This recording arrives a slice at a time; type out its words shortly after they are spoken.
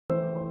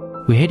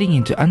We're heading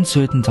into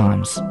uncertain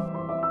times.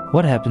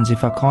 What happens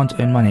if I can't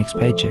earn my next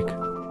paycheck?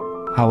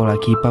 How will I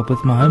keep up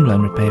with my home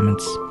loan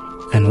repayments?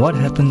 And what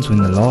happens when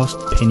the last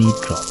penny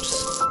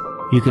drops?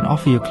 You can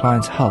offer your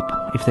clients help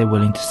if they're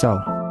willing to sell.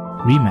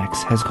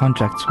 Remax has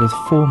contracts with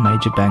 4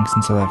 major banks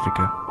in South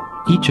Africa,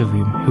 each of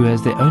who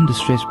has their own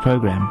distress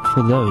program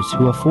for those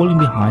who are falling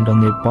behind on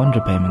their bond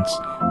repayments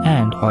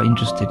and are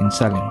interested in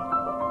selling.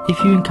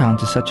 If you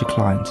encounter such a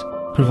client,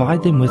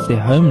 provide them with their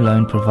home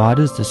loan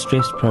provider's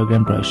distress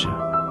program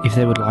brochure. If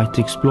they would like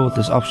to explore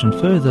this option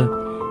further,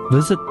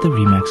 visit the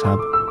Remax Hub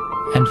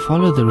and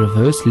follow the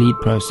reverse lead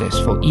process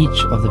for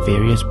each of the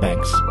various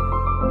banks.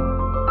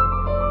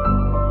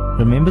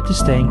 Remember to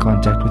stay in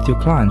contact with your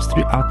clients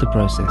throughout the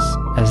process,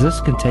 as this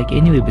can take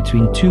anywhere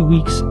between 2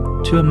 weeks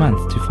to a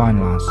month to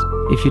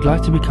finalize. If you'd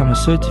like to become a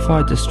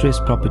certified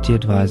distressed property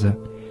advisor,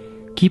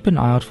 keep an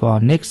eye out for our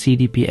next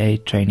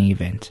CDPA training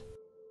event.